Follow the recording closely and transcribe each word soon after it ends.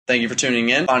Thank you for tuning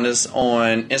in. Find us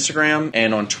on Instagram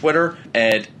and on Twitter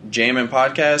at Jammin'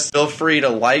 Podcast. Feel free to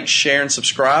like, share, and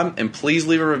subscribe. And please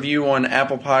leave a review on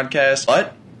Apple Podcasts.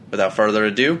 But without further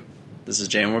ado, this is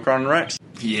Jammin' with Carl and Rex.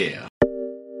 Yeah.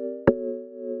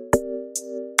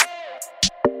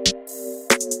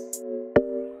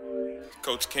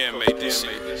 Coach Cam made this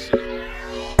shit.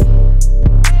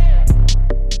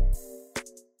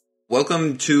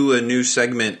 Welcome to a new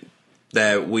segment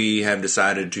that we have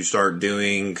decided to start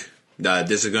doing.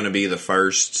 This is going to be the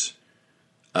first.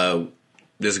 This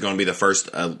is going to be the first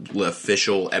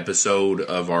official episode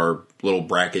of our little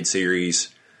bracket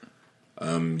series.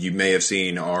 You may have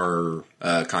seen our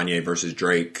Kanye versus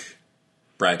Drake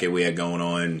bracket we had going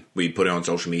on. We put it on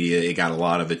social media. It got a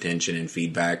lot of attention and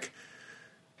feedback.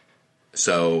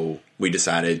 So we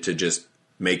decided to just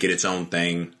make it its own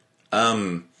thing.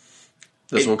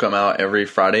 This will come out every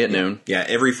Friday at noon. Yeah,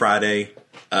 every Friday.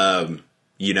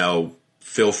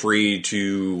 Feel free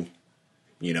to,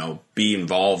 be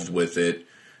involved with it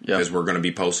because we're going to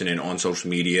be posting it on social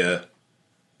media.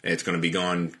 It's going to be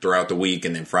going throughout the week,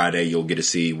 and then Friday you'll get to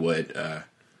see what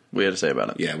we had to say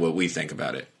about it. Yeah, what we think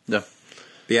about it. Yeah,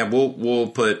 but yeah. We'll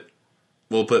put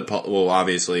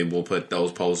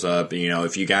those polls up. And,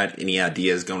 if you got any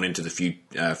ideas going into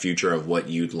the future of what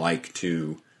you'd like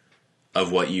to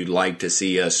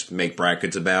see us make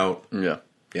brackets about.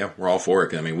 Yeah, we're all for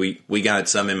it. I mean, we got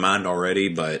some in mind already,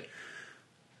 but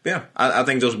yeah, I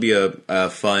think this will be a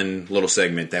fun little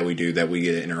segment that we do that we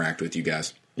get to interact with you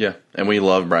guys. Yeah, and we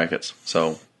love brackets,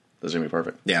 so this is going to be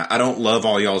perfect. Yeah, I don't love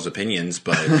all y'all's opinions,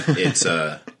 but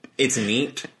it's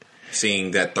neat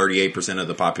seeing that 38% of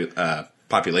the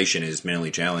population is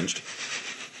mentally challenged.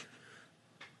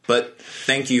 But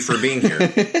thank you for being here,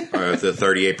 the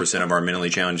 38% of our mentally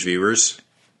challenged viewers.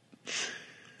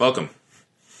 Welcome.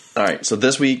 All right, so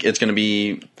this week it's going to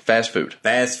be fast food.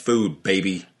 Fast food,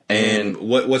 baby. And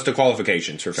what's the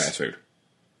qualifications for fast food?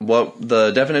 What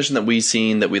the definition that we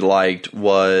seen that we liked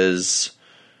was,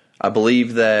 I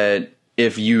believe that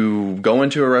if you go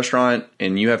into a restaurant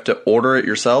and you have to order it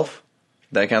yourself,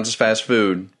 that counts as fast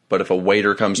food. But if a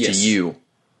waiter comes to you,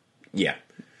 yeah.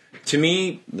 To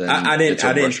me, I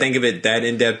didn't think of it that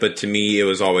in depth, but to me, it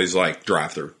was always like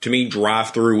drive-through. To me,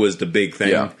 drive-through was the big thing.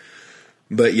 Yeah.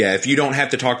 But yeah, if you don't have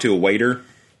to talk to a waiter,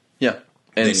 yeah.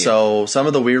 And so some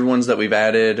of the weird ones that we've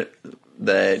added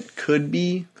that could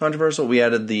be controversial, we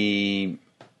added the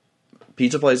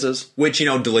pizza places. Which,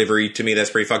 delivery, to me, that's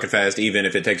pretty fucking fast. Even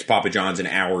if it takes Papa John's an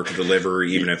hour to deliver,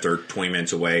 even if they're 20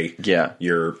 minutes away. Yeah.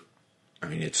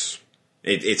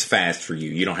 It's fast for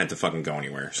you. You don't have to fucking go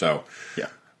anywhere. So, yeah.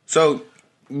 So,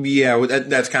 yeah,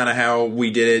 that's kind of how we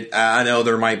did it. I know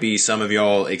there might be some of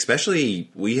y'all, especially,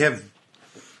 we have,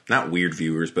 not weird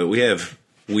viewers, but we have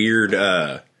weird,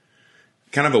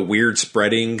 kind of a weird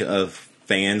spreading of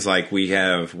fans. Like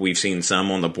we've seen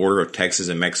some on the border of Texas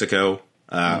and Mexico.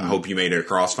 Hope you made it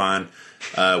across fine.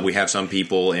 We have some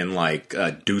people in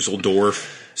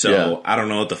Dusseldorf. So I don't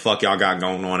know what the fuck y'all got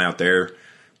going on out there,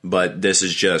 but this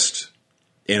is just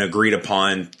an agreed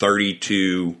upon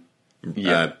 32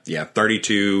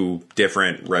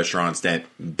 different restaurants that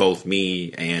both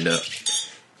me and El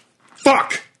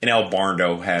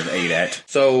Barndo have ate at.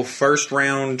 So first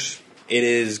round, it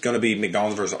is going to be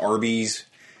McDonald's versus Arby's.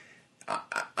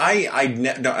 I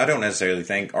don't necessarily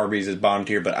think Arby's is bottom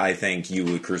tier, but I think you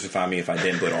would crucify me if I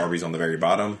didn't put Arby's on the very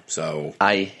bottom. So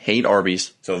I hate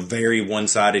Arby's. So very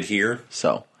one-sided here.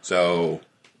 So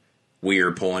we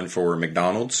are pulling for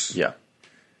McDonald's. Yeah.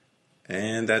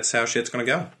 And that's how shit's going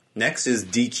to go. Next is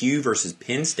DQ versus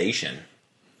Penn Station.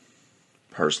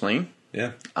 Personally,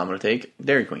 yeah, I'm going to take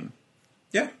Dairy Queen.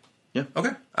 Yeah. Okay.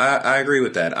 I agree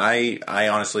with that. I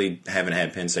honestly haven't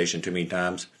had Penn Station too many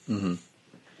times. Mm-hmm.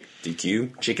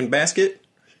 DQ Chicken Basket.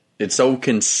 It's so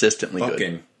consistently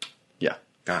good. Yeah.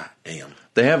 God damn.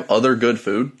 They have other good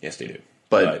food. Yes, they do.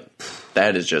 But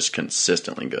that is just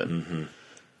consistently good. Mm-hmm.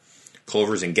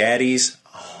 Clovers and Gaddies.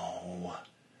 Oh,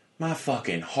 my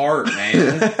fucking heart,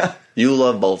 man. You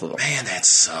love both of them. Man, that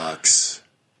sucks.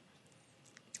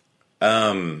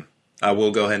 I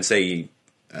will go ahead and say,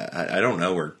 I don't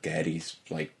know where Gaddies,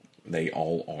 they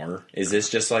all are. Is this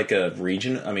just like a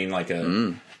region? I mean, like a...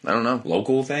 I don't know.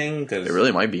 Local thing? Cause, it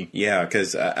really might be. Yeah,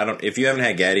 because I don't. If you haven't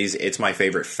had Gaddies, it's my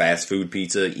favorite fast food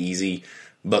pizza, easy.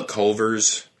 But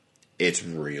Culver's, it's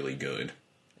really good.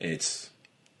 It's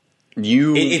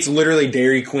literally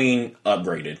Dairy Queen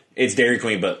upgraded. It's Dairy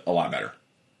Queen, but a lot better.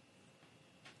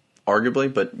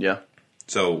 Arguably, but yeah.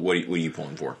 So what are you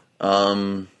pulling for?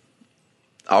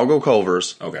 I'll go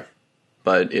Culver's. Okay.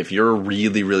 But if you're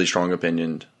really, really strong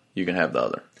opinioned, you can have the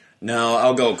other. No,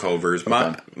 I'll go Culver's.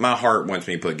 Okay. My heart wants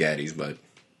me to put Gaddies, but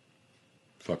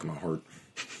Fucking my heart.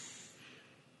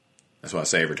 That's what I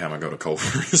say every time I go to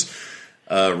Culver's.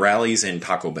 Rallies and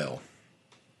Taco Bell.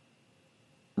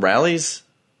 Rallies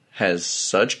has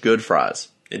such good fries,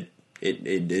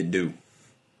 It do.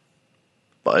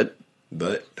 but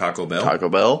Taco Bell. Taco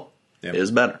Bell Yeah.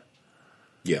 is better.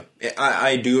 Yeah.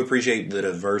 I do appreciate the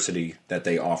diversity that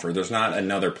they offer. There's not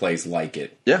another place like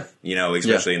it. Yeah. You know,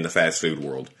 especially in the fast food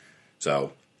world.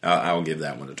 So I'll give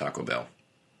that one to Taco Bell.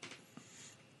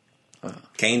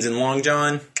 Cane's and Long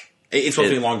John. It's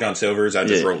supposed to be Long John Silver's. I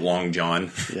just wrote Long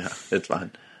John. Yeah, it's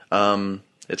fine.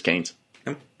 It's Cane's.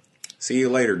 See you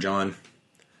later, John.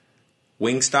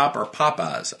 Wingstop or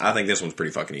Popeyes? I think this one's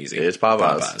pretty fucking easy. It's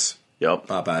Popeyes. Yep.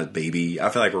 Popeyes, baby. I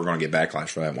feel like we're going to get backlash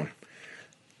for that one.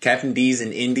 Captain D's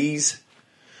and Indies.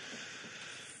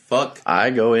 Fuck. I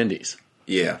go Indies.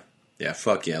 Yeah. Yeah,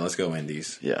 fuck yeah. Let's go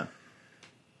Indies. Yeah.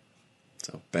 It's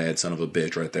a bad son of a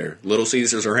bitch right there. Little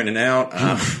Caesars are in and out.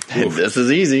 This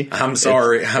is easy. I'm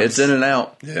sorry. It's in and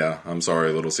out. Yeah, I'm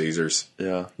sorry, Little Caesars.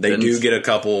 Yeah. They do get a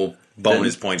couple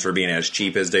bonus points for being as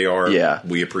cheap as they are. Yeah.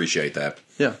 We appreciate that.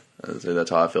 Yeah. That's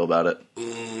how I feel about it.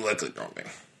 Ooh, I clicked the wrong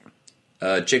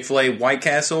thing. Chick-fil-A, White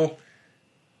Castle.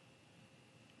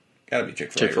 Gotta be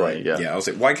Chick-fil-A. Chick-fil-A, right? yeah. Yeah, I was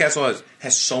like, White Castle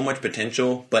has so much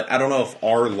potential, but I don't know if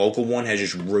our local one has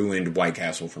just ruined White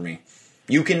Castle for me.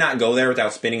 You cannot go there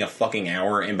without spending a fucking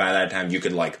hour, and by that time you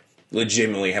could, like,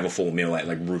 legitimately have a full meal at,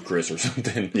 like, Ruth Chris or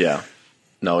something. Yeah.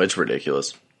 No, it's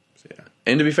ridiculous. Yeah.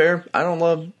 And to be fair, I don't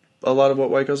love a lot of what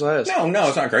White Castle has. No,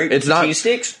 it's not great. It's not- Cheese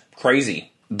sticks?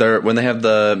 Crazy. When they have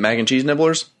the mac and cheese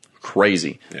nibblers,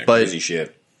 crazy. Yeah, but crazy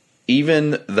shit.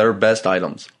 even their best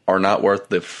items are not worth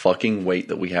the fucking wait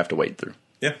that we have to wait through.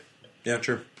 Yeah,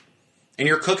 true. And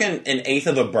you're cooking an eighth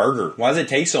of a burger. Why does it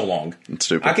take so long? It's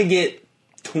stupid. I could get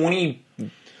 20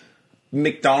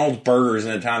 McDonald's burgers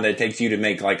in the time that it takes you to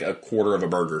make like a quarter of a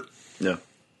burger. Yeah.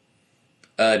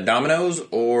 Domino's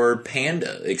or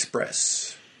Panda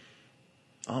Express?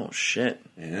 Oh, shit.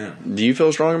 Yeah. Do you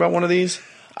feel strong about one of these?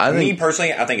 I Me think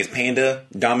personally, I think it's Panda.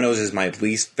 Domino's is my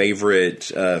least favorite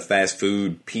fast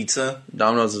food pizza.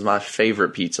 Domino's is my favorite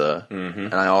pizza,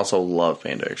 and I also love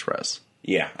Panda Express.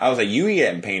 Yeah, I was like, you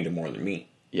eat Panda more than me.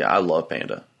 Yeah, I love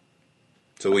Panda.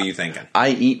 So what are you thinking? I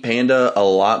eat Panda a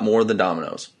lot more than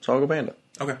Domino's, so I'll go Panda.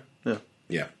 Okay. Yeah.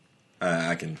 Yeah.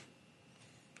 I can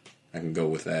go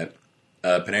with that.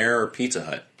 Panera or Pizza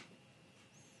Hut?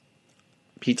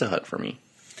 Pizza Hut for me.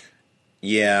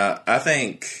 Yeah, I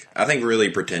think really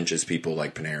pretentious people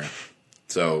like Panera.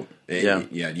 So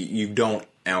you don't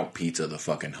out pizza the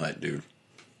fucking Hut, dude.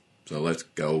 So let's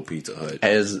go Pizza Hut.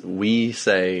 As we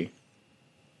say,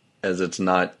 as it's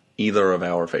not either of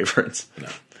our favorites.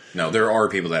 No, there are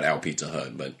people that out Pizza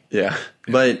Hut, but Yeah.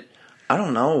 But I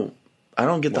don't know. I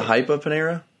don't get the hype of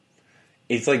Panera.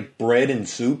 it's like bread and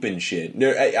soup and shit.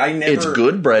 I never. It's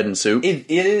good bread and soup. It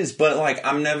is, but like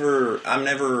I'm never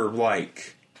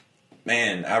like,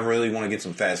 man, I really want to get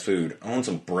some fast food. I want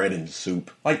some bread and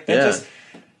soup. Like that just.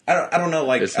 I don't know.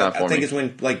 Like It's not I for think me. it's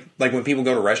when like when people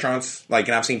go to restaurants. Like,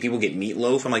 and I've seen people get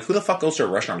meatloaf. I'm like, who the fuck goes to a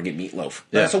restaurant to get meatloaf?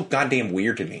 That's Yeah. so goddamn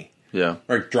weird to me. Yeah.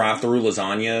 Or drive-through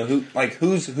lasagna.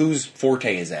 Whose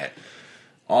forte is that?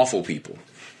 Awful people.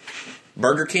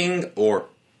 Burger King or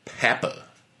Papa?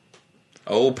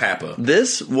 Oh, Papa.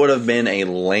 This would have been a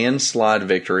landslide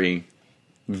victory.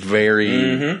 Not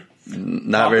Papa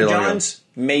very long ago. John's,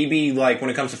 maybe like when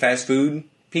it comes to fast food,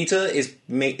 pizza is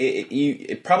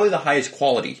probably the highest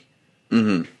quality.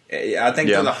 Mm-hmm. I think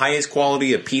Yeah. they're the highest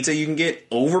quality of pizza you can get.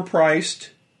 Overpriced.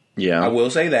 Yeah. I will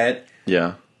say that.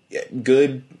 Yeah.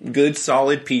 Good,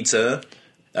 solid pizza.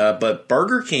 But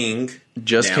Burger King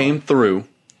Just now- came through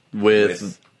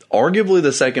with arguably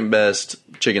the second best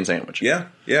chicken sandwich. Yeah,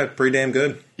 pretty damn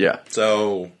good. Yeah.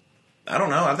 So, I don't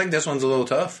know. I think this one's a little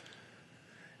tough.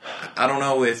 I don't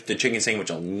know if the chicken sandwich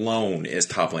alone is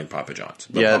toppling Papa John's.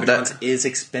 But Yeah, Papa John's is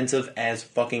expensive as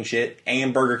fucking shit.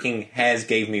 And Burger King has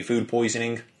gave me food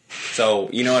poisoning. So,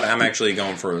 you know what? I'm actually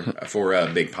going for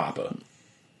Big Papa.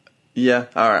 Yeah.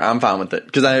 All right. I'm fine with it.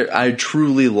 Because I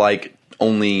truly like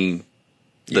only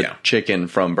the Yeah. chicken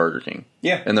from Burger King.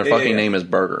 Yeah. And their Yeah, fucking yeah. name is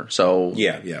Burger. So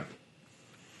Yeah.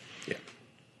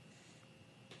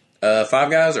 Five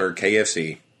Guys or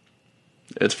KFC?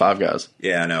 it's Five Guys.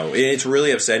 Yeah, I know. It's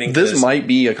really upsetting. This 'cause- might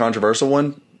be a controversial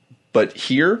one, but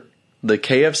here, the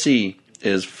KFC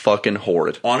is fucking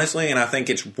horrid. honestly, and I think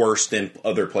it's worse than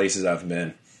other places I've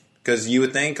been. Because you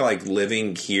would think, like,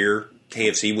 living here,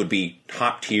 KFC would be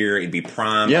top tier, it'd be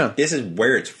prime. Yeah. This is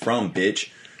where it's from, bitch.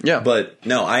 Yeah. But,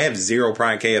 no, I have zero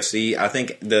pride in KFC. I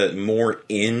think the more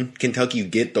in Kentucky you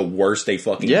get, the worse they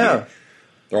fucking Yeah. get.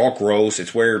 They're all gross.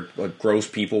 It's where, like, gross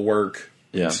people work.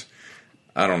 Yeah.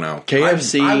 I don't know.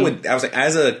 KFC. I was like,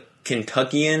 as a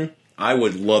Kentuckian, I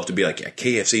would love to be like, yeah,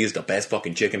 KFC is the best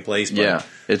fucking chicken place. But Yeah,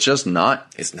 it's just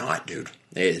not. it's not, dude.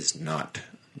 It is not.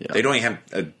 Yeah. They don't even have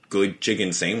a good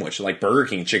chicken sandwich. Like Burger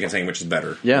King chicken sandwich is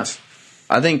better. Yeah. It's-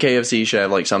 I think KFC should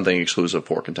have like something exclusive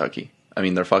for Kentucky. I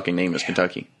mean, their fucking name is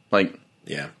Kentucky. Like,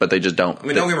 yeah. but they just don't. I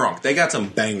mean, don't get me wrong. They got some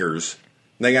bangers.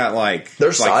 They got like Their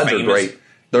like sides are famous- great.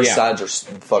 Their Yeah. sides are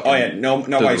fucking. Oh yeah, nobody's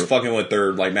through the- fucking with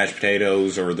their like mashed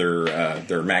potatoes or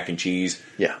their mac and cheese.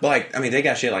 Yeah. But like, I mean, they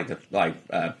got shit like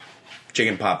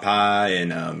chicken pot pie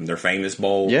and their famous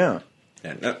bowl. Yeah,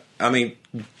 And, I mean,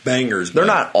 bangers. they're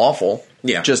but- not awful.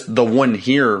 Yeah. just the one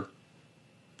here.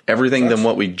 Everything That's- than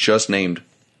what we just named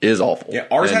is awful. Yeah,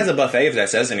 ours And- has a buffet. If that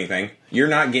says anything, you're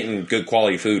not getting good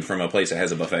quality food from a place that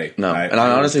has a buffet. No, and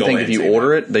I honestly think if you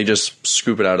order it, they just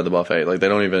scoop it out of the buffet. Like they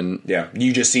don't even. yeah,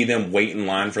 you just see them wait in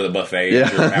line for the buffet. Yeah.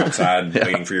 As you're outside Yeah.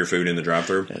 waiting for your food in the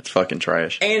drive-thru. It's fucking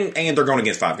trash. And they're going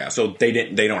against Five Guys, so they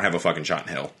don't have a fucking shot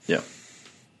in hell. Yeah,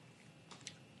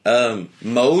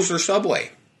 Moe's or Subway?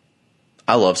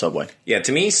 I love Subway. Yeah,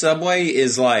 to me, Subway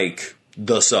is like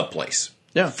the sub place.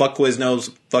 Yeah. Fuck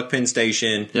Quiznos, fuck Penn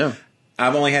Station. Yeah,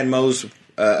 I've only had Moe's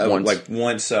Once. like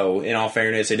once, so in all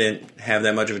fairness, it didn't have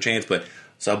that much of a chance. But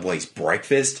Subway's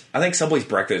breakfast, I think Subway's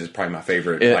breakfast is probably my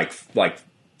favorite, Yeah. like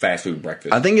fast food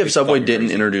breakfast. I think if It's Subway fucking didn't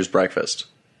crazy. introduce breakfast,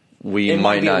 we It might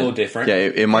might be a not. little different. Yeah,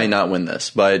 it might not win this,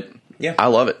 but Yeah. I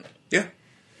love it.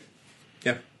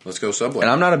 yeah, let's go Subway. And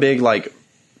I'm not a big like.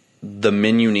 The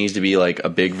menu needs to be like a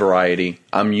big variety.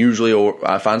 I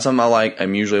find something I like.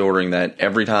 I'm usually ordering that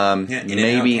every time. yeah,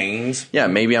 maybe, Cane's. yeah,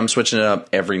 maybe I'm switching it up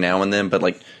every now and then. But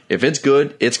like, if it's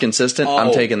good, it's consistent. I'm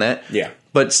Oh, taking that. yeah.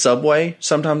 But Subway,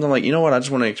 sometimes I'm like, you know what? I just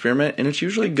want to experiment, and it's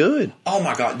usually good. Oh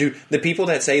my god, dude! The people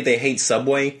that say they hate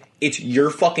Subway, it's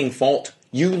your fucking fault.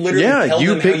 You literally Yeah, tell you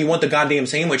them pick- how you want the goddamn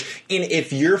sandwich, and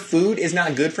if your food is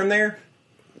not good from there,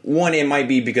 one, it might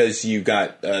be because you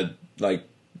got like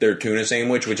their tuna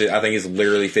sandwich, which I think is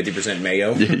literally 50%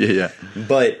 mayo. Yeah.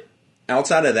 But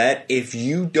outside of that, if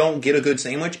you don't get a good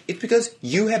sandwich, it's because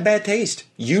you have bad taste.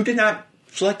 You did not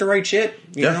select the right shit,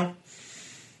 you Yeah. know?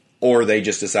 Or they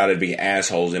just decided to be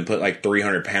assholes and put like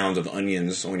 300 pounds of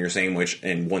onions on your sandwich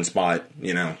in one spot,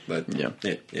 you know? But Yeah.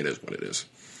 it is what it is.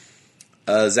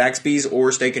 Zaxby's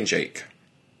or Steak and Shake?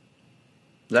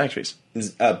 Zaxby's.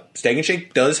 Steak and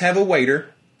Shake does have a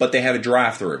waiter, but they have a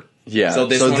drive-through. Yeah. So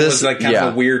this So one this- was like kind yeah.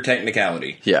 of a weird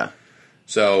technicality. Yeah.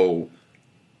 So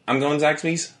I'm going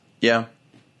Zaxby's. Yeah.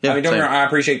 Yeah. I mean, don't get me same. wrong, I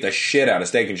appreciate the shit out of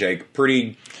Steak and Shake.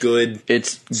 Pretty good.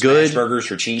 It's Smash good. burgers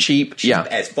for cheap. Cheap, yeah.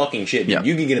 as fucking shit. Dude. Yeah.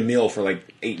 You can get a meal for like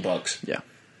 $8. Yeah.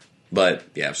 But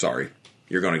yeah, sorry,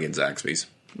 you're going to get Zaxby's.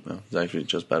 Well, Zaxby's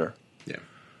just better. Yeah,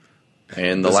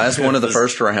 And the last one of the the-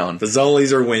 first round.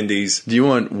 Fazoli's or Wendy's. Do you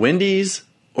want Wendy's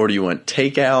or do you want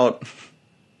takeout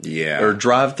Yeah, or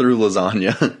drive-through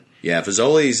lasagna? yeah.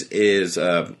 Fazoli's is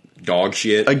dog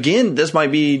shit. Again, this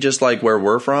might be just like where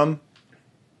we're from,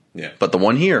 Yeah, but the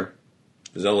one here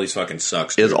Fazoli's fucking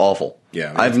sucks. is dude. awful.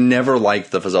 Yeah. I've never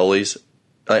liked the Fazoli's.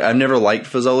 I've never liked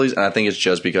Fazoli's, and I think it's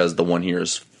just because the one here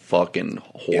is fucking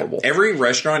Yeah. horrible. Every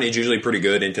restaurant is usually pretty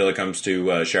good until it comes to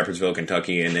Shepherdsville,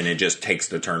 Kentucky, and then it just takes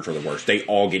the turn for the worst. They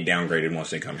all get downgraded once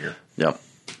they come here. Yep.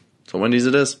 So Wendy's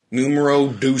it is. Numero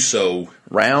Duso.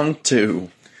 Round 2.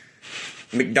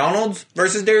 McDonald's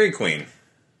versus Dairy Queen.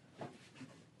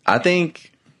 I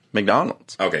think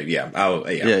McDonald's. Okay, yeah. Oh,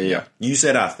 Yeah. You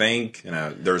said I think,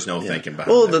 and there's no thinking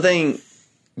behind Well, that. the thing,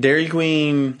 Dairy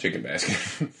Queen, Chicken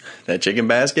basket. that chicken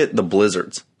basket, the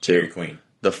blizzards too. Dairy Queen.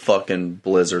 The fucking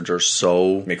blizzards are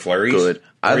so McFlurries? good.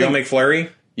 I Oreo think McFlurry?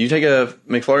 you take a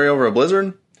McFlurry over a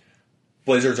blizzard.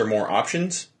 Blizzards are more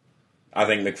options. I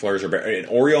think McFlurries are better. An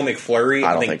Oreo McFlurry, I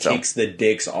I don't think think so. takes the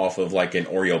dicks off of like an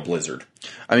Oreo Blizzard.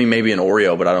 I mean, maybe an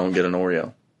Oreo, but I don't get an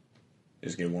Oreo.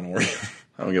 Just get one Oreo.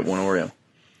 I don't get one Oreo.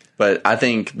 But I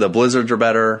think the blizzards are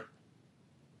better.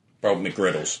 Bro,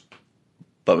 McGriddles.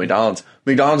 But McDonald's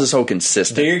is so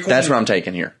consistent. Dairy Queen- That's what I'm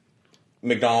taking here.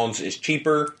 McDonald's is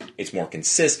cheaper. It's more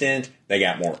consistent. They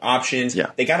got more options. Yeah.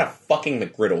 They got a fucking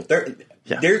McGriddle.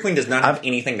 Yeah. Dairy Queen does not have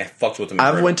anything that fucks with the McGriddle.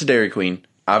 I've went to Dairy Queen.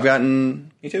 I've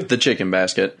gotten Me too. the chicken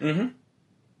basket,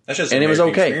 That's just and an it was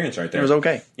American okay. experience right there. It was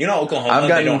okay. You know, Oklahoma, I've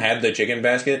gotten- they don't have the chicken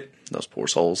basket. Those poor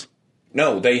souls.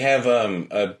 No, they have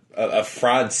a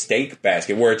fried steak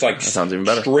basket where it's like sounds even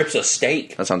better. strips of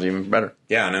steak. That sounds even better.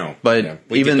 Yeah, I know. But yeah,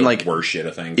 we even get the like worst shit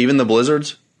of things. even the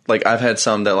blizzards, like I've had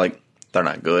some that like they're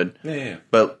not good. Yeah.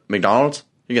 But McDonald's,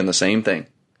 you're getting the same thing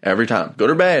every time, good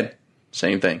or bad.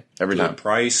 Same thing every The time.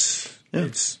 price, Yeah.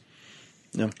 it's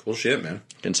Yeah. cool shit, man.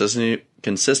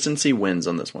 Consistency wins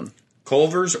on this one.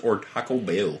 Culver's or Taco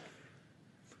Bell?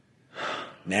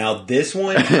 Now, this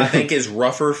one I think is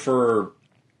rougher for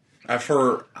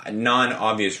for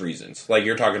non-obvious reasons. Like,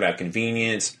 you're talking about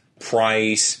convenience,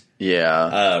 price,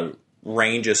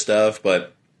 range of stuff,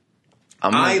 but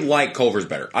I like Culver's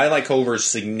better. I like Culver's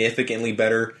significantly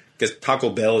better because Taco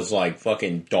Bell is like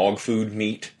fucking dog food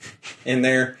meat in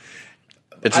there.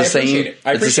 It's the same.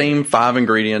 It's the same 5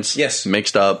 ingredients,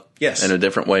 mixed up, in a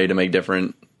different way to make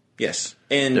different,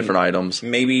 and different items.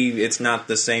 Maybe it's not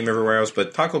the same everywhere else,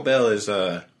 but Taco Bell is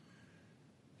kind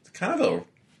of a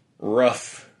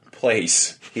rough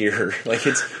place here. Like,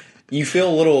 you feel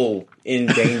a little in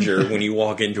danger when you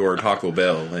walk into our Taco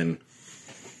Bell, and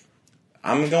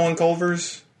I'm going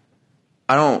Culver's.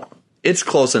 It's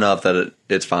close enough that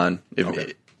it's fine.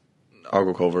 I'll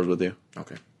go Culver's with you.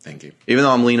 Okay, thank you. Even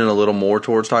though I'm leaning a little more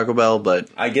towards Taco Bell, but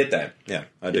I get that. Yeah,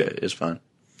 I do. Yeah, it's fine.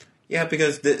 Yeah,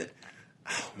 because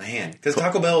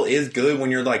Taco Bell is good when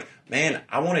you're like, man,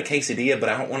 I want a quesadilla, but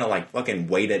I don't want to like fucking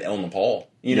wait at El Nepal.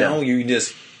 You know, you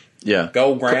just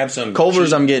go grab some. Culver's,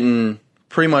 cheap. I'm getting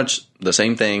pretty much the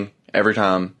same thing every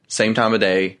time, same time of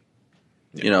day.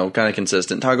 You know, kind of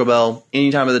consistent. Taco Bell,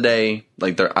 any time of the day.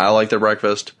 Like, I like their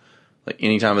breakfast. Like,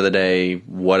 any time of the day,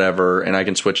 whatever, and I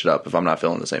can switch it up if I'm not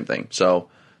feeling the same thing. So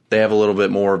they have a little bit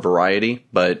more variety,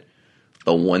 but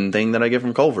the one thing that I get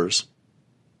from Culver's,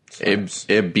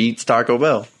 it beats Taco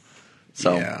Bell.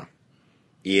 So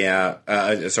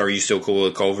so are you still cool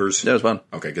with Culver's? Yeah, it was fun.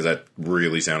 Okay, because that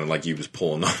really sounded like you was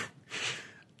pulling up.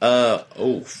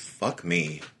 Fuck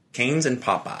me. Cane's and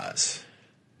Popeyes.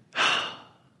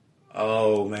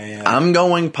 Oh man, I'm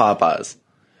going Popeyes.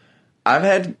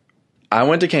 I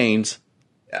went to Cane's.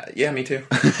 Yeah, me too.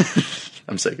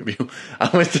 I'm sick of you. I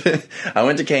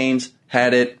went to Cane's,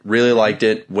 had it, really liked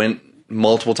it, went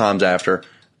multiple times after.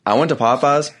 I went to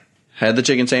Popeyes, had the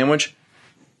chicken sandwich,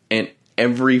 and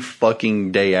every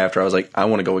fucking day after, I was like, I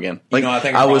want to go again. Like, I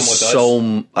think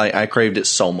I craved it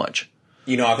so much.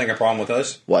 You know, I think a problem with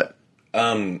us. What?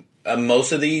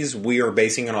 Most of these we are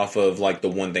basing it off of like the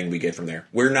one thing we get from there.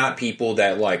 We're not people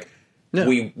that like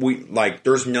we like.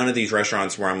 There's none of these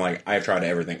restaurants where I'm like, I've tried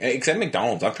everything except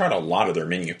McDonald's. I've tried a lot of their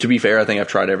menu. To be fair, I think I've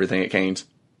tried everything at Cane's.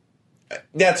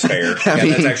 That's fair.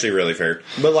 That's actually really fair.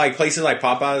 But like places like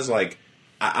Popeyes, like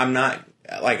I'm not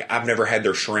like I've never had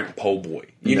their shrimp po' boy.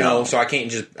 You know, so I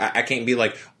can't be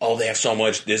like, oh, they have so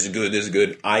much. This is good. This is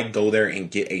good. I go there and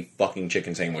get a fucking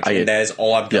chicken sandwich, and that is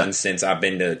all I've done since I've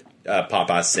been to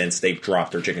Popeyes since they've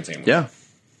dropped their chicken sandwich. Yeah.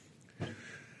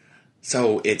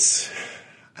 So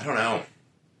I don't know.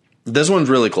 This one's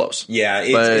really close. Yeah,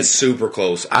 it's super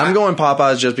close. I'm going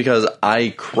Popeyes just because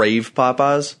I crave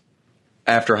Popeyes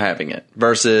after having it.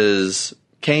 Versus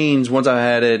Cane's, once I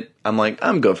had it, I'm like,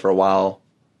 I'm good for a while.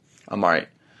 I'm all right.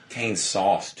 Cane's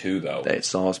sauce, too, though. That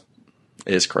sauce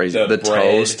is crazy. The bread,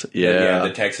 toast. Yeah.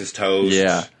 The Texas toast.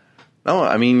 Yeah. No,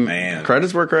 I mean,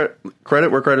 credit's where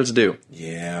credit where credit's due.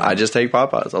 Yeah. I just take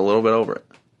Popeyes a little bit over it.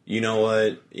 You know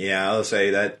what? Yeah, I'll say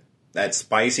that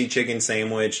spicy chicken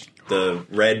sandwich, the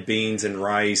red beans and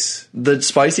rice. The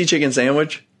spicy chicken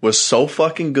sandwich was so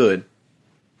fucking good.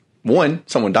 One,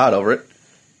 someone died over it.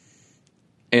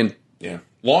 And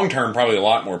long term, probably a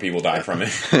lot more people died from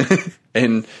it.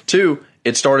 And two,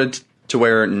 it started to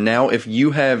where now if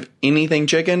you have anything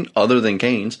chicken other than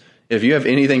Cane's, if you have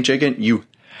anything chicken, you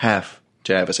have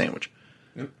to have a sandwich.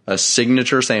 A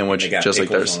signature sandwich just like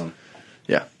theirs.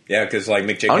 Yeah. Yeah, because like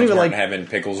McChickens weren't having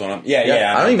pickles on them.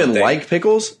 Yeah. I don't even like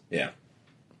pickles. Yeah.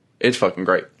 It's fucking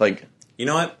great. Like, you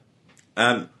know what?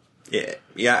 I'll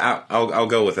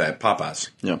go with that. Popeyes.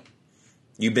 Yeah.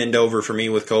 You bend over for me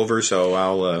with Culver, so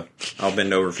I'll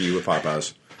bend over for you with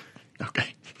Popeyes.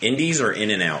 Okay. Indies or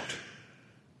In-N-Out?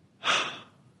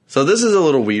 So this is a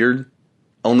little weird,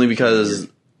 only because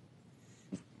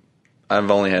I've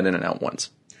only had In-N-Out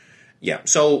once. Yeah.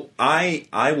 So I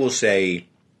will say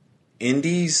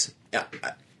Indies,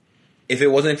 if it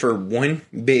wasn't for one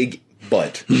big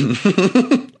but,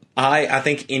 I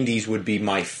think Indies would be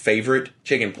my favorite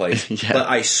chicken place. But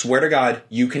I swear to God,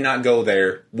 you cannot go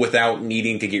there without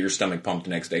needing to get your stomach pumped the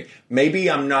next day. Maybe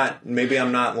I'm not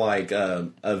like a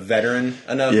veteran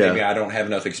enough. Yeah. Maybe I don't have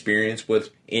enough experience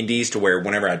with Indies to where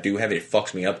whenever I do have it, it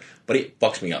fucks me up. But it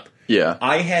fucks me up. Yeah.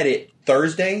 I had it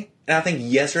Thursday, and I think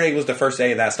yesterday was the first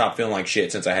day that I stopped feeling like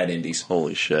shit since I had Indies.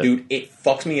 Holy shit. Dude, it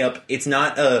fucks me up. It's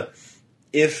not a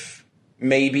if,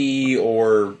 maybe,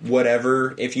 or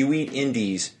whatever. If you eat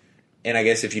Indies, and I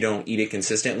guess if you don't eat it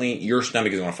consistently, your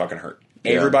stomach is going to fucking hurt.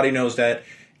 Yeah. Everybody knows that.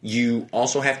 You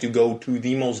also have to go to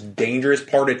the most dangerous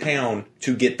part of town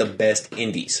to get the best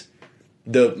Indies.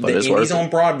 The Indies on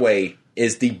Broadway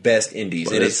is the best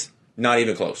Indies, and it's not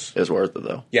even close. It's worth it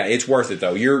though. Yeah, it's worth it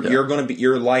though. You're going to be,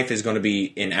 your life is going to be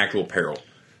in actual peril,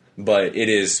 but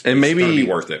it's going to be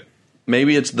worth it.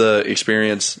 maybe it's the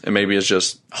experience, and maybe it's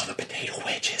just Oh, the potato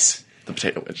wedges. the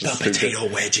potato wedges. The potato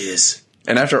wedges.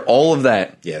 And after all of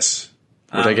that, Yes.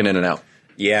 we're taking In-N-Out.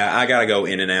 Yeah, I gotta go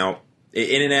In-N-Out.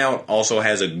 In-N-Out also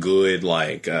has a good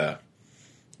like a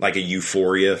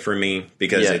euphoria for me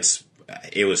because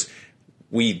Yeah.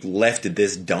 we left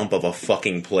this dump of a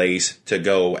fucking place to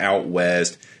go out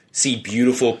west, see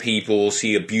beautiful people,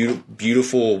 see a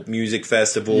beautiful music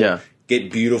festival, Yeah. get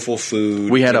beautiful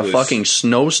food. We had It a was- fucking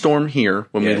snowstorm here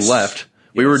when Yes. we left.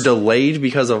 We were delayed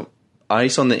because of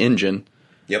ice on the engine,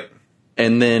 Yep.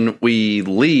 and then we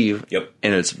leave, Yep.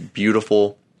 and it's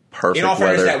beautiful, perfect In all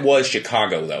fairness, weather. that was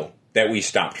Chicago though that we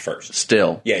stopped first.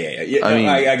 Still, Yeah. I mean-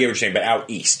 I get what you're saying, but out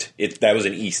east, that was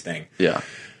an east thing. yeah.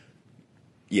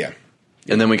 Yeah.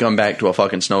 And then we come back to a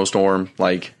fucking snowstorm,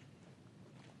 like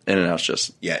In-N-Out's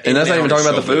just And that's not even In-N-Out talking is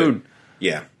about the so good. food.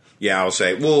 Yeah. I'll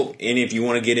say. Well, and if you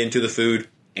want to get into the food,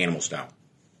 animal style.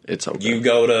 It's so good. You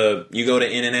go to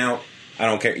In-N-Out. I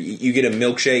don't care. You get a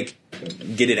milkshake,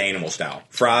 get it animal style.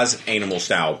 Fries, animal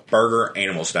style. Burger,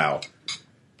 animal style.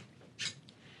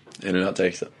 In-N-Out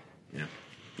takes it. Yeah.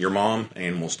 Your mom,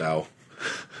 animal style.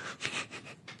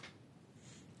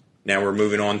 Now we're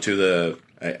moving on to the.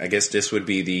 I guess this would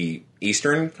be the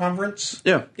Eastern Conference.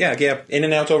 Yeah. Yeah.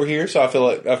 In-N-Out's over here, so I feel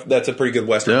like that's a pretty good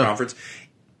Western Yeah. Conference.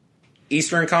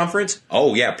 Eastern Conference.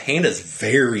 Oh yeah, Panda's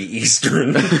very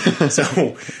Eastern.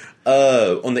 So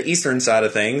on the Eastern side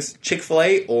of things,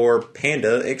 Chick-fil-A or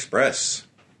Panda Express.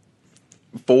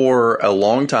 For a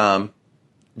long time,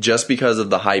 just because of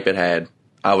the hype it had,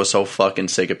 I was so fucking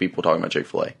sick of people talking about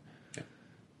Chick-fil-A.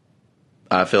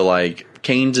 I feel like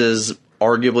Cane's is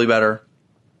arguably better.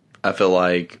 I feel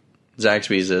like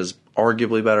Zaxby's is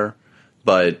arguably better.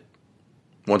 But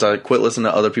once I quit listening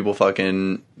to other people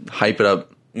fucking hype it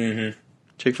up,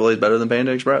 Chick-fil-A is better than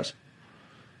Panda Express.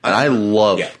 And I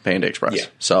love Yeah. Panda Express. Yeah.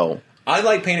 So, I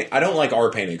like Panda. I don't like our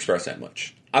Panda Express that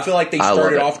much. I feel like they I love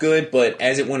started it. off good, but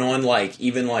as it went on, like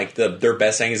even like their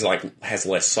best thing is like has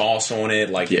less sauce on it.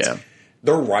 Like Yeah.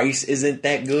 their rice isn't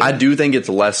that good. I do think it's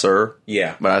lesser.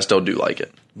 Yeah. But I still do like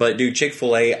it. But dude,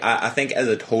 Chick-fil-A, I think as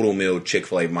a total meal,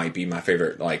 Chick-fil-A might be my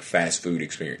favorite like fast food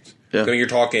experience. Yeah. So you're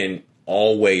talking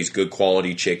always good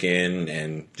quality chicken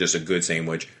and just a good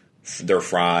sandwich. Their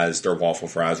fries, their waffle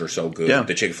fries are so good. Yeah.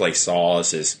 The Chick-fil-A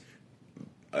sauce is,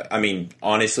 I mean,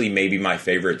 honestly, maybe my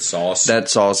favorite sauce. That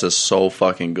sauce is so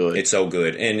fucking good. It's so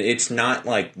good, and it's not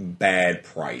like bad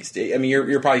priced. I mean,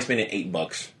 you're probably spending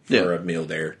 $8 for Yeah. a meal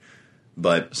there,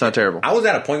 but It's not terrible. I was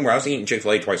at a point where I was eating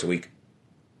Chick-fil-A twice a week.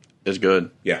 It's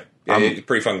good. Yeah, I'm- it's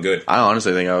pretty fucking good. I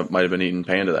honestly think I might have been eating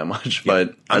Panda that much,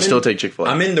 but I I'm still in- take Chick-fil-A.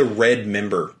 I'm in the red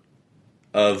member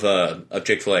of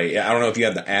Chick-fil-A. I don't know if you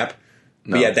have the app,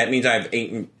 No. but yeah, that means I've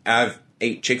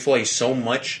ate Chick-fil-A so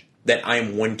much that I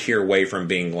am one tier away from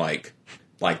being like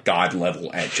God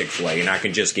level at Chick-fil-A, and I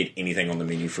can just get anything on the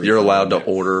menu free. You're allowed to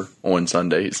order on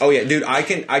Sundays. Oh yeah, dude, I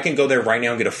can go there right now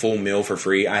and get a full meal for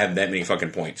free. I have that many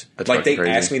fucking points. That's like they fucking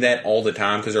crazy. ask me that all the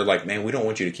time because they're like, man, we don't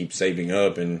want you to keep saving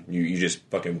up and you just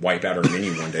fucking wipe out our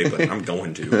menu one day, but I'm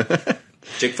going to.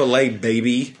 Chick-fil-A,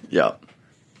 baby. Yeah.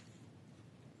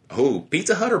 Oh,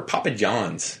 Pizza Hut or Papa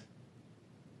John's?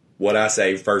 What I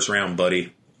say, first round,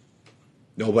 buddy.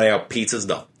 Nobody out pizza's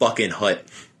the fucking Hut.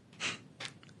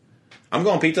 I'm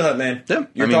going Pizza Hut, man. Yeah,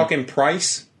 You're I mean- talking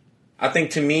price. I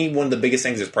think to me, one of the biggest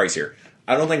things is price here.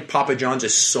 I don't think Papa John's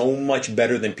is so much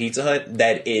better than Pizza Hut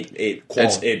that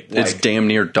It's damn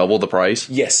near double the price.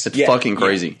 yes, It's yeah, fucking yeah.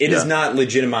 crazy. It does Yeah. not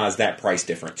legitimize that price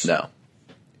difference. No.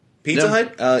 Pizza No.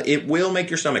 Hut, it will make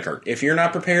your stomach hurt. If you're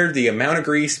not prepared, the amount of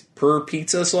grease per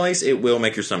pizza slice, it will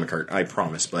make your stomach hurt. I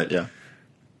promise. But Yeah.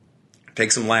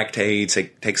 take some Lactaid,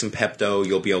 take some Pepto,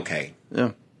 you'll be okay.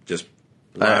 Yeah. Just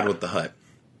ride Uh, with the Hut.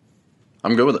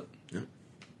 I'm good with it.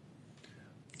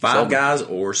 Five Subway. Guys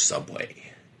or Subway.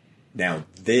 Now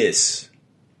this,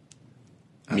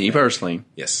 Me personally,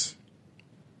 yes,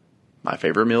 my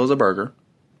favorite meal is a burger.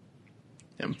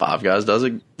 And Five Guys does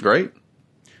it great.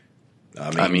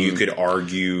 I mean you could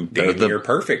argue damn near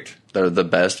perfect. They're the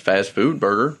best fast food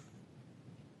burger.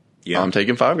 Yeah, I'm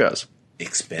taking Five Guys.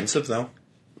 expensive though.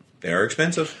 They are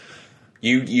expensive.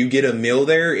 You get a meal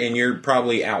there and you're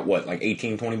probably out what, like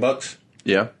 $18-20?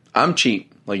 Yeah. I'm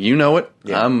cheap. Like, you know it.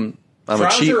 Yeah. I'm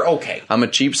Fries a cheap. are okay. I'm a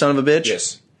cheap son of a bitch.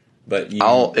 Yes, but you,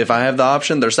 If I have the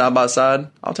option, they're side by side,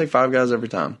 I'll take Five Guys every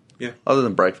time. Yeah. Other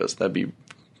than breakfast, that'd be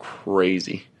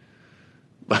crazy.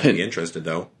 But be interested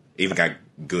though. Even got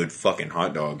good fucking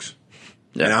hot dogs.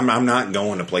 yeah, And I'm not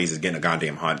going to places getting a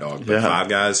goddamn hot dog. But Yeah. Five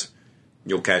Guys,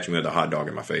 you'll catch me with a hot dog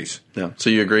in my face. yeah. So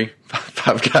you agree?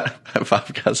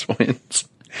 Five Guys wins.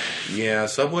 Yeah,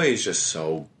 Subway is just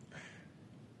so.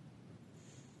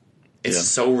 It's Yeah.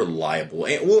 so reliable.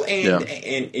 And,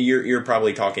 and you're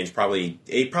probably talking. It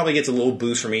probably gets a little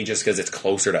boost for me just because it's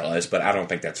closer to us. But I don't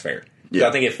think that's fair. Yeah.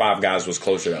 I think if Five Guys was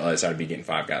closer to us, I'd be getting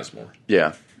Five Guys more.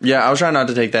 Yeah. Yeah, I was trying not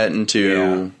to take that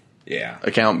into Yeah.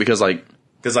 account because, like,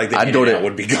 Because like the I'd go to- In-N-Out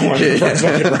would be going the first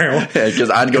fucking round. yeah, because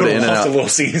I'd go to Lost In-N-Out. to Little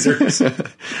Caesars.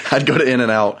 I'd go to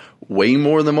In-N-Out way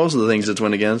more than most of the things it's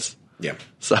went against. Yeah.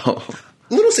 So,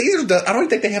 Little Caesars, I don't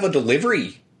think they have a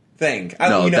delivery thing.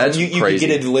 No, that's you crazy. can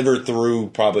get it delivered through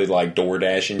probably like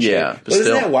DoorDash and shit. Yeah, but but isn't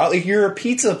still. that wild? Like you're a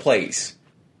pizza place.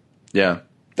 yeah.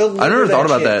 Deliver I never thought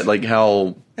about shit. that, like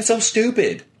how... That's so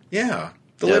stupid. Yeah.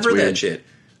 Deliver it's that weird. shit.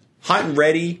 Hot and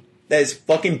ready. That is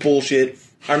fucking bullshit.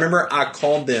 I remember I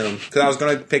called them because I was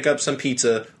going to pick up some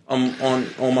pizza on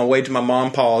my way to my mom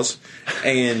and pa's,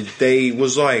 and they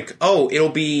was like, "Oh, it'll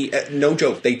be no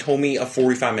joke." They told me a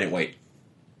 45-minute wait.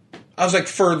 I was like,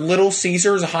 "For Little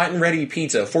Caesars, a hot and ready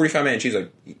pizza, 45 minutes." She's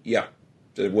like, "Yeah." I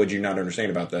said, "What'd you not understand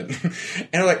about that?"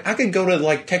 And I'm like, "I could go to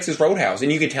like Texas Roadhouse,"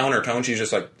 and you could tell in her tone, she's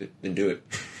just like, "Then do it."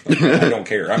 Like, I don't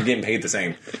care. I'm getting paid the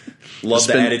same. Love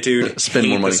the Spend- attitude. spend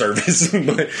hate more money. the service.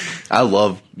 But I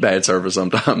love bad service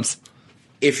sometimes.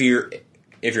 if you're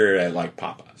at like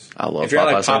Popeyes, I love if you're at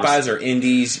like Popeye Popeyes service. or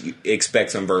Indies, you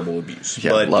expect some verbal abuse.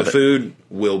 Yeah, but love the it. food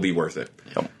will be worth it.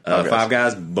 Yep. Okay. Five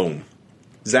Guys, boom.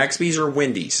 Zaxby's or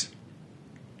Wendy's?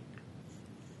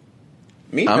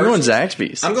 Me, I'm going personally,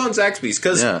 Zaxby's. I'm going Zaxby's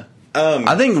because yeah.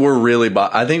 I think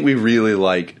I think we really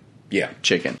like yeah.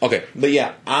 chicken. Okay, but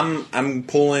yeah, I'm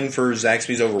pulling for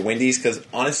Zaxby's over Wendy's because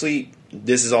honestly,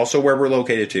 this is also where we're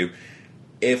located too.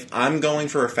 If I'm going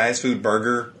for a fast food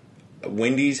burger,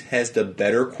 Wendy's has the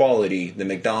better quality than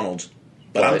McDonald's,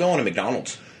 but I'm But- going to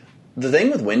McDonald's. The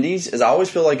thing with Wendy's is I always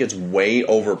feel like it's way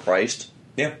overpriced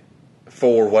Yeah,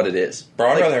 for what it is. bro,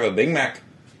 I'd Like, rather have a Big Mac.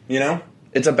 You know?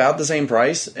 it's about the same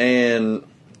price, and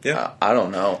Yeah. I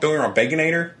don't know. Don't get me wrong,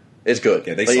 Baconator. It's good.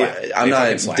 Yeah, they Like, slap. I'm They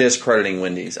fucking not slap. discrediting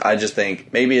Wendy's. I just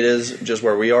think maybe it is just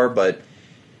where we are, but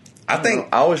I think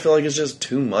I always feel like it's just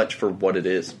too much for what it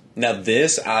is. now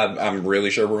this, I'm really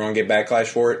sure we're going to get backlash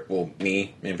for it. Well,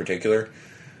 me in particular.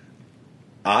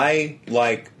 I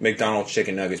like McDonald's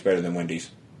chicken nuggets better than Wendy's.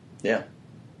 Yeah.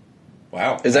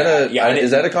 Wow, Is that a yeah? I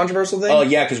is that a controversial thing? Oh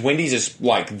yeah, because Wendy's is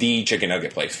like the chicken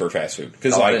nugget place for fast food.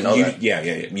 Because Oh, I like didn't know you, that. yeah.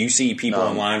 You see people No.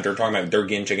 online, they're talking about they're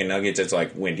getting chicken nuggets. It's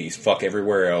like Wendy's, fuck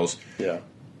everywhere else. Yeah.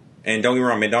 And don't get me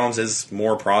wrong, McDonald's is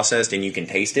more processed and you can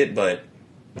taste it, but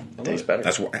It tastes better.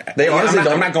 that's what They honestly I'm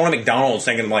don't- not going to McDonald's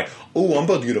thinking like, oh, I'm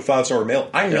about to get a 5-star meal.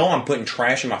 I know Yeah. I'm putting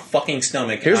trash in my fucking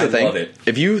stomach. Here's and the I thing: love it.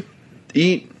 if you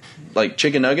eat like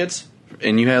chicken nuggets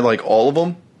and you had like all of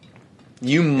them,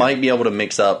 you might be able to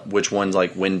mix up which one's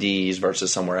like Wendy's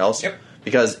versus somewhere else. Yep.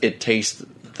 Because it tastes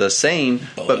the same,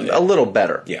 but But- a little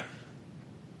better. Yeah,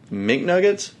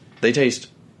 McNuggets, they taste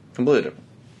completely different.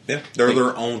 yeah, they're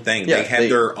their own thing. Yeah, they have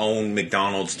their own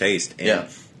McDonald's taste. And Yeah.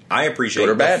 I appreciate Good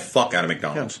or the bad. fuck out of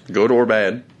McDonald's. Good or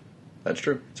bad. That's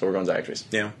true. So we're going Zaxby's.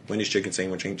 Yeah, Wendy's chicken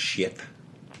sandwich ain't shit.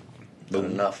 Not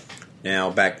enough. Now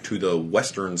back to the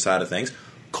Western side of things.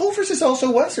 Culver's is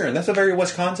also Western. That's a very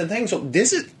Wisconsin thing. So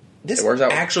this It works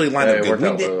out. actually lined Yeah, up it good. worked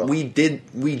out really well.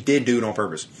 We did do it on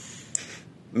purpose.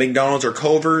 McDonald's or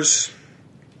Culver's.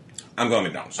 I'm going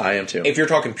McDonald's. I am too. If you're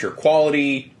talking pure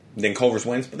quality, then Culver's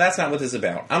wins. But that's not what this is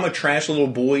about. I'm a trash little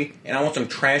boy, and I want some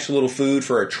trash little food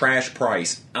for a trash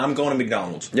price. I'm going to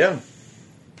McDonald's Yeah.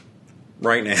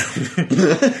 right now.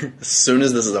 As soon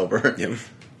as this is over. Yep.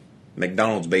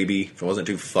 McDonald's, baby. If it wasn't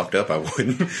too fucked up, I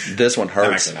wouldn't. This one I'm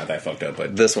hurts. actually not that fucked up,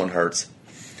 but This one hurts.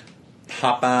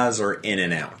 Popeyes or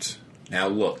In-N-Out. Now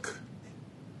look,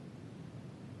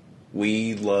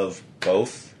 we love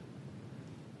both.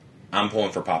 I'm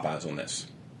pulling for Popeyes on this.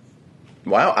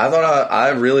 Wow, I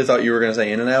really thought you were going to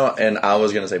say In-N-Out, and I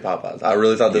was going to say Popeyes. I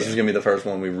really thought this Yeah. was going to be the first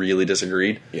one we really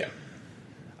disagreed. Yeah.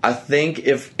 I think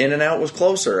if In-N-Out was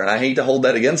closer, and I hate to hold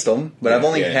that against them, but Yeah, I've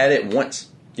only yeah. had it once.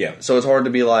 Yeah. So it's hard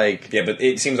to be like, Yeah, but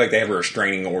it seems like they have a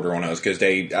restraining order on us because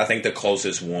I think the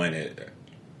closest one,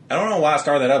 I don't know why I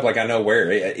started that up like I know where.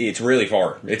 It's really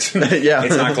far. It's Yeah.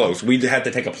 It's not close. We'd have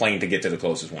to take a plane to get to the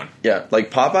closest one. yeah,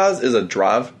 like Popeyes is a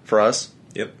drive for us,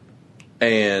 Yep.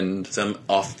 and Some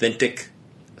authentic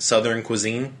Southern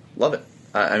cuisine. love it.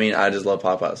 I mean, I just love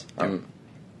Popeyes.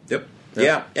 Yep. Yeah.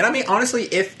 Yeah. And I mean, honestly,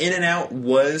 if In-N-Out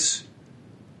was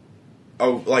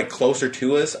like closer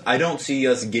to us, I don't see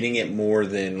us getting it more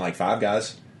than like Five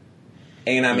Guys.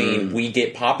 And I mean, we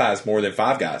get Popeyes more than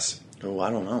Five Guys. Oh, I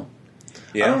don't know.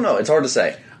 Yeah. I don't know. It's hard to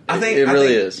say. I think it really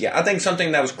think- is. Yeah, I think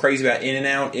something that was crazy about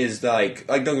In-N-Out is like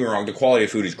don't get me wrong, the quality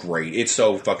of food is great. It's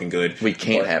so fucking good. We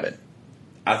can't But have it.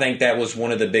 I think that was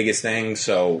one of the biggest things.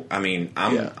 So I mean,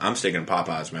 Yeah. I'm sticking to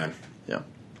Popeyes, man. Yeah.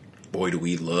 Boy, do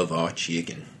we love our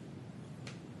chicken.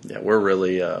 Yeah, we're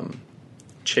really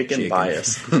chicken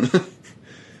biased.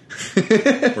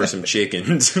 Or some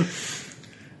chickens.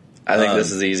 I think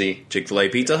this is easy. Chick-fil-A,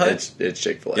 Pizza Hut? It's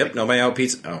Chick-fil-A. Yep, nobody out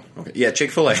pizza. Oh, okay. Yeah,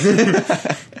 Chick-fil-A.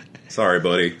 Sorry,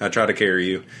 buddy. I try to carry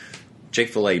you.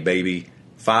 Chick-fil-A, baby.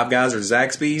 Five Guys or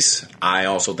Zaxby's? I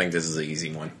also think this is an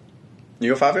easy one.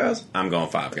 You go Five Guys? I'm going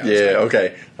Five Guys. Yeah,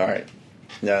 okay. All right.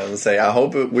 Yeah, let's say, I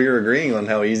hope we're agreeing on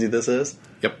how easy this is.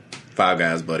 Yep. Five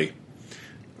Guys, buddy.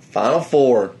 Final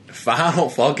four. Final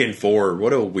fucking four.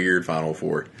 What a weird Final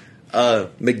Four.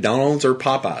 McDonald's or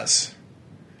Popeyes?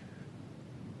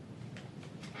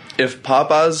 If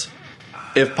Popeyes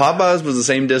was the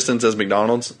same distance as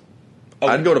McDonald's,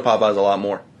 I'd go to Popeyes a lot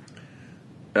more.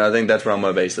 And I think that's where I'm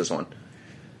going to base this on.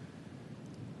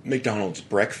 McDonald's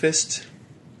breakfast?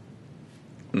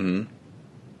 Mm-hmm.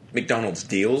 McDonald's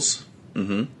deals?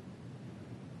 Mm-hmm.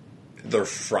 Their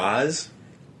fries?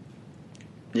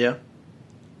 Yeah.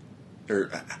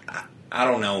 I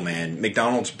don't know, man.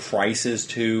 McDonald's prices,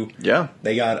 too. Yeah.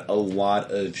 They got a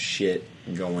lot of shit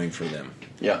going for them.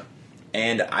 Yeah.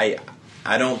 And I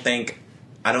don't think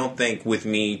with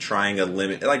me trying a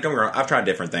limit, like, don't get me wrong, I've tried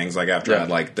different things. Like, I've tried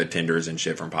like the tenders and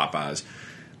shit from Popeyes,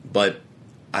 but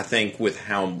I think with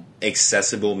how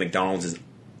accessible McDonald's is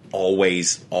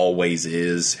always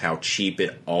is, how cheap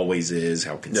it always is,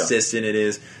 how consistent it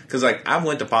is. Because like I've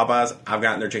went to Popeyes, I've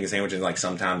gotten their chicken sandwiches. Like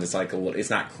sometimes it's like it's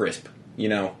not crisp, you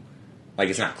know, like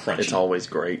it's not crunchy. It's always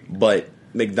great. But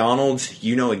McDonald's,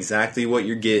 you know exactly what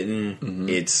you're getting. Mm-hmm.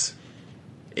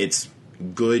 It's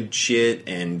good shit,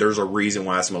 and there's a reason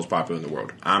why it's the most popular in the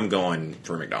world. I'm going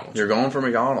for McDonald's. You're going for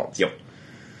McDonald's? Yep.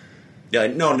 Yeah,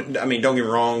 no, I mean, don't get me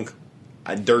wrong.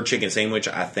 Their chicken sandwich,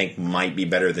 I think, might be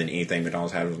better than anything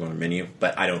McDonald's has on their menu,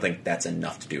 but I don't think that's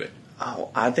enough to do it.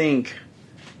 Oh, I think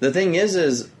the thing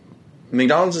is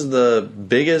McDonald's is the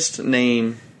biggest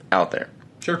name out there.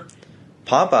 Sure.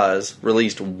 Popeyes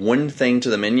released one thing to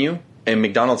the menu, and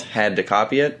McDonald's had to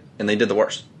copy it, and they did the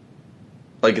worst.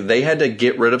 Like, they had to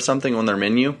get rid of something on their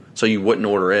menu so you wouldn't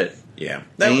order it. Yeah.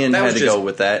 That had to go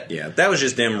with that. Yeah, that was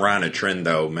just them riding a trend,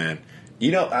 though, man.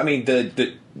 You know, I mean,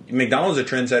 the McDonald's a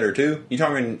trendsetter, too. You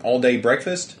talking all-day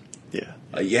breakfast? Yeah.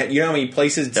 You know how many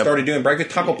places started doing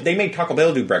breakfast? They made Taco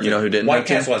Bell do breakfast. You know who didn't White have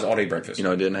to? Castle has all-day breakfast. You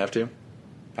know who didn't have to?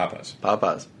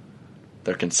 Popeyes.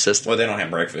 They're consistent. Well, they don't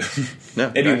have breakfast.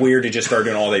 No. It'd be weird to just start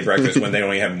doing all-day breakfast when they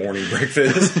only have morning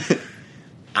breakfast.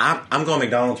 I'm going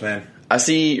McDonald's, man. I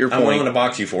see your point. I'm willing to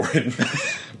box you for it.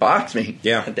 Box me?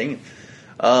 Yeah. Dang it.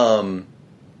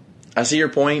 I see your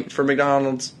point for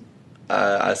McDonald's.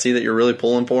 I see that you're really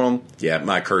pulling for them. Yeah,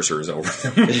 my cursor is over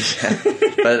them.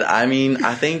 But, I mean,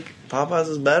 I think Popeyes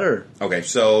is better. Okay,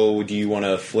 so do you want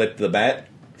to flip the bat?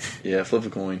 Yeah, flip a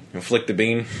coin. And flick the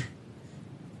bean?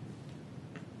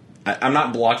 I'm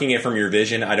not blocking it from your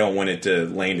vision. I don't want it to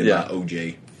land in the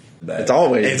OJ. Bat.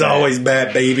 It's always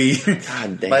bat, baby.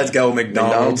 God damn. Let's go,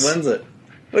 McDonald's. McDonald's wins it.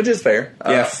 Which is fair.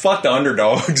 Yeah, fuck the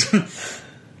underdogs.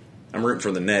 I'm rooting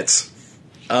for the Nets.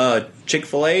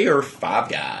 Chick-fil-A or Five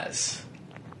Guys?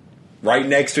 Right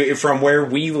next to it. From where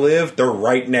we live, they're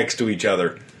right next to each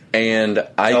other. And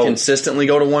I consistently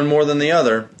go to one more than the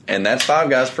other, and that's Five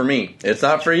Guys for me. It's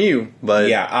not for you, but...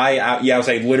 Yeah, I would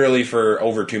say literally for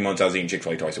over 2 months I was eating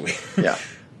Chick-fil-A twice a week. Yeah.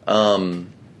 I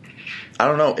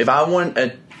don't know. If I want...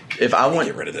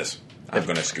 Get rid of this. I'm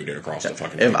going to scoot it across the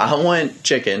fucking... If I want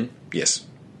chicken... Yes.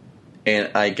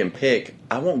 And I can pick,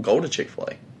 I won't go to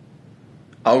Chick-fil-A.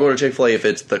 I'll go to Chick-fil-A if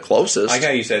it's the closest. I like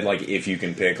how you said, like, if you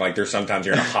can pick. Like, there's sometimes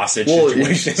you're in a hostage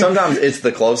situation. Sometimes it's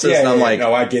the closest, and I'm like...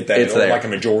 No, I get that. It's there. Like a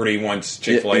majority wants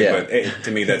Chick-fil-A, but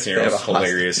to me that scenario is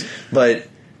hilarious. But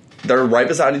they're right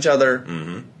beside each other.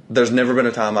 Mm-hmm. There's never been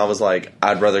a time I was like,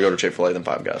 I'd rather go to Chick-fil-A than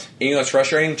Five Guys. You know what's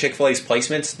frustrating? Chick-fil-A's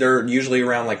placements, they're usually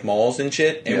around, like, malls and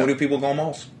shit. And what do people go on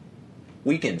malls?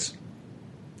 Weekends.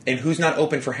 And who's not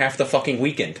open for half the fucking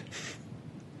weekend?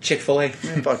 Chick-fil-A.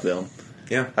 Man, fuck them.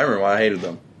 Yeah. I remember why I hated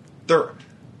them. They're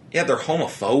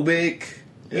homophobic.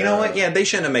 Yeah. You know what? Yeah, they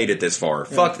shouldn't have made it this far.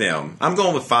 Yeah. Fuck them. I'm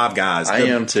going with Five Guys. I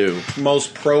am too.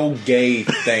 Most pro-gay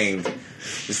thing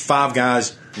is Five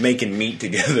Guys making meat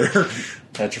together.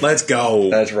 Let's go.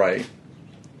 That's right.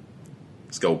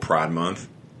 Let's go Pride Month.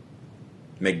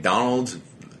 McDonald's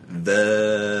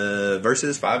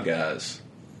versus Five Guys.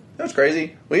 That's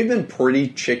crazy. We've been pretty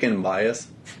chicken biased.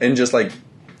 And just like...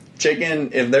 Chicken,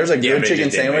 if there's a good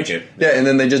chicken sandwich, and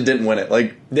then they just didn't win it.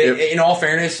 Like, in all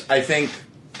fairness, I think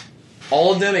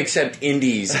all of them except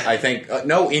Indies. I think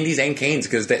no Indies and Cane's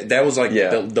because that was like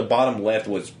the bottom left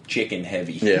was chicken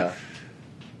heavy. Yeah,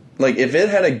 like if it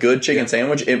had a good chicken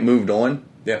sandwich, it moved on.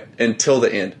 Yeah, until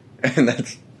the end, and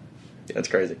that's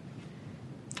crazy.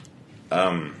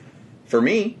 For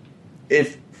me,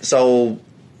 if so,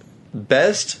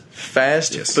 best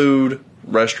fast Yes. food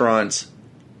restaurants,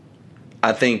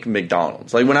 I think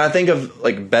McDonald's. Like when I think of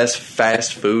like best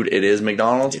fast food, it is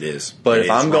McDonald's. It is. But It if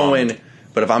is I'm wrong.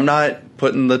 but if I'm not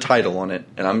putting the title on it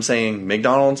and I'm saying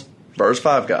McDonald's versus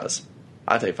Five Guys,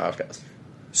 I take Five Guys.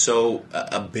 So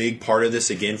a big part of this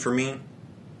again for me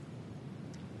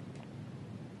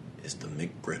is the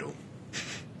McGriddle.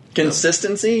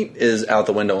 Consistency is out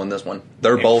the window in this one.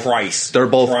 They're both price. They're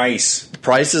both Price.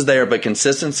 Price is there, but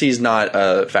consistency is not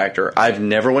a factor. I've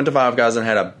never went to Five Guys and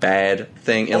had a bad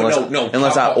thing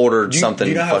unless I ordered something.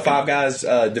 Do you know how fucking- Five Guys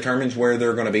determines where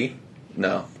they're going to be?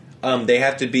 No. They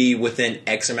have to be within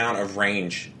X amount of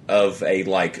range of a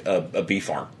beef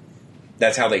farm.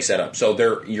 That's how they set up. So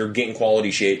you're getting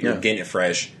quality shit. You're Yeah. getting it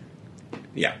fresh.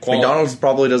 Yeah, quality. McDonald's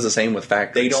probably does the same with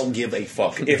factories. They don't give a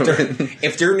fuck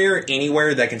if they're near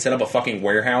anywhere that can set up a fucking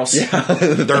warehouse. Yeah,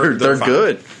 they're they're fine.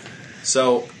 good.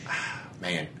 So,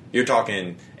 man, you're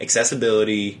talking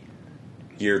accessibility.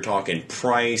 You're talking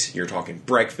price. You're talking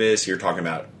breakfast. You're talking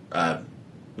about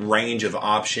range of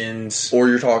options. Or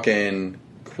you're talking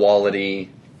quality.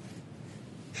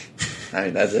 I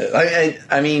mean, that's it.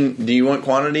 I mean, do you want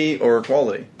quantity or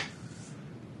quality?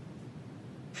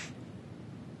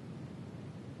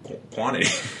 Quantity.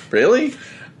 Really?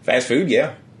 Fast food,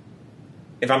 yeah.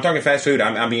 If I'm talking fast food,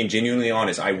 I'm being genuinely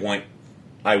honest. I want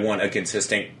a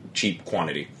consistent, cheap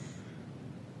quantity.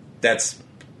 That's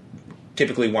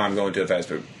typically why I'm going to a fast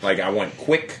food. Like I want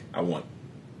quick. I want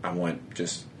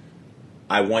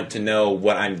to know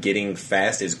what I'm getting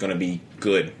fast is going to be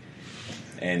good,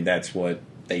 and that's what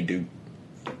they do.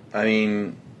 I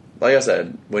mean, like I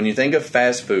said, when you think of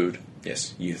fast food,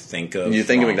 Yes, you think of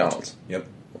McDonald's. Yep.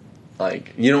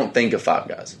 like you don't think of Five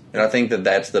Guys, and I think that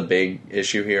that's the big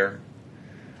issue here.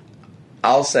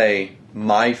 I'll say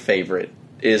my favorite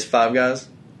is Five Guys,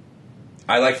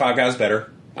 I like Five Guys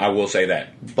better. I will say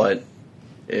that. but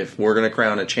if we're gonna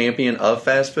crown a champion of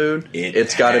fast food,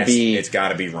 it's got to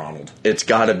be Ronald. it's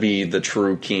got to be the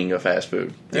true king of fast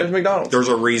food. Yep. It's McDonald's. There's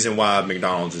a reason why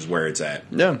McDonald's is where it's at.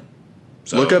 Yeah.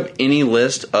 So, Look up any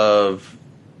list of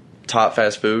top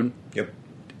fast food. Yep.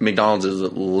 McDonald's is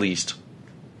at least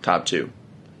top 2,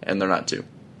 and they're not 2.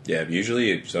 Yeah,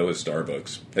 usually so is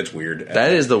Starbucks. That's weird.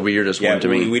 That is the weirdest Yeah, one to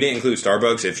me. we didn't include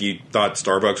Starbucks. If you thought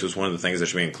Starbucks was one of the things that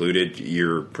should be included,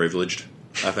 you're privileged.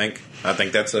 I think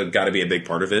that's got to be a big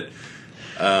part of it.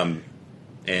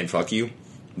 And fuck you.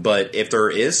 But if there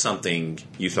is something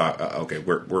you thought, okay,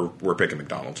 we're picking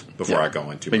McDonald's before Yeah. I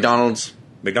go into McDonald's.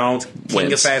 McDonald's, king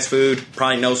Wins. of fast food.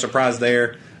 Probably no surprise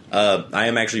there. I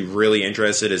am actually really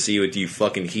interested to see what you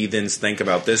fucking heathens think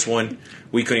about this one.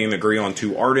 We couldn't even agree on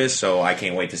 2 artists, so I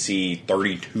can't wait to see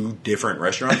 32 different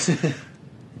restaurants.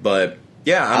 But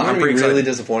yeah, I'm I'm pretty really excited.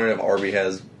 disappointed if Arby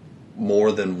has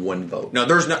more than 1 vote. No,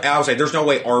 I would say there's no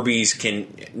way Arby's can.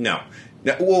 No.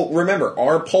 Well, remember,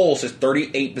 our poll says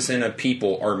 38% of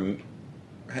people are.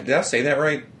 Did I say that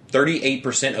right?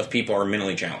 38% of people are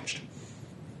mentally challenged.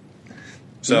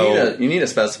 So you need to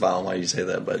specify on why you say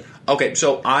that, but okay,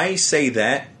 so I say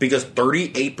that because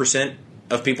 38%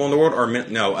 of people in the world are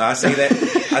no. I say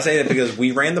that because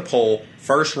we ran the poll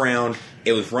first round.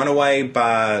 It was run away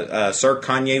by Sir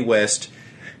Kanye West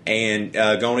and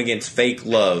going against Fake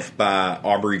Love by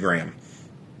Aubrey Graham.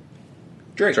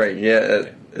 Drake. Yeah,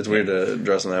 it's weird to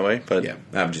dress in that way, but Yeah,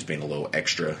 I'm just being a little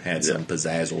extra. Had some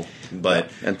pizzazzle, but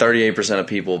and 38% of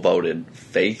people voted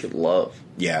Fake Love.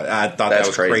 yeah, I thought That's that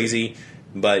was crazy.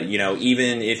 But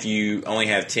even if you only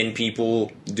have 10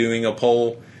 people doing a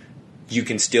poll, you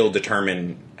can still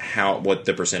determine what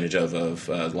the percentage of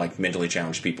like mentally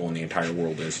challenged people in the entire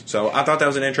world is. So I thought that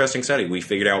was an interesting study. We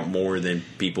figured out more than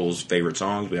people's favorite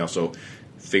songs. We also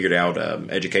figured out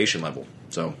education level.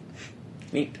 So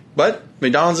neat. But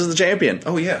McDonald's is the champion.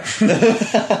 Oh yeah.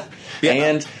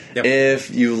 And Yep.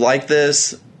 if you like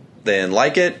this, then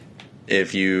like it.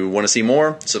 If you want to see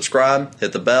more, subscribe,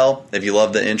 hit the bell. If you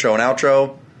love the intro and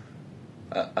outro,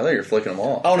 I thought you were flicking them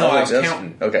all. Oh, no, I was that's-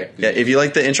 counting. Okay. Yeah, if you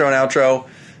like the intro and outro,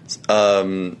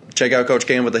 check out Coach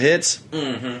Cam with the hits.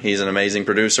 Mm-hmm. He's an amazing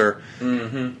producer.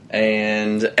 Mm-hmm.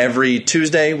 And every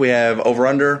Tuesday we have Over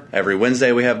Under. Every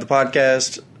Wednesday we have the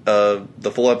podcast,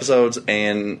 the full episodes.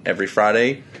 And every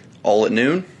Friday, all at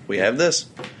noon, we have this.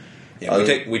 Yeah,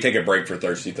 we take a break for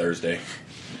Thirsty Thursday.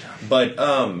 But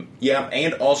yeah,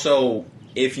 and also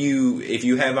if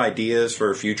you have ideas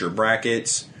for future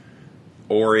brackets,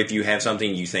 or if you have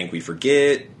something you think we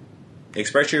forget,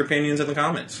 express your opinions in the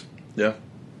comments. Yeah.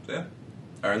 Yeah.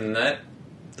 Other than that,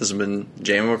 This has been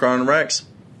Jamie McCarron and Rex.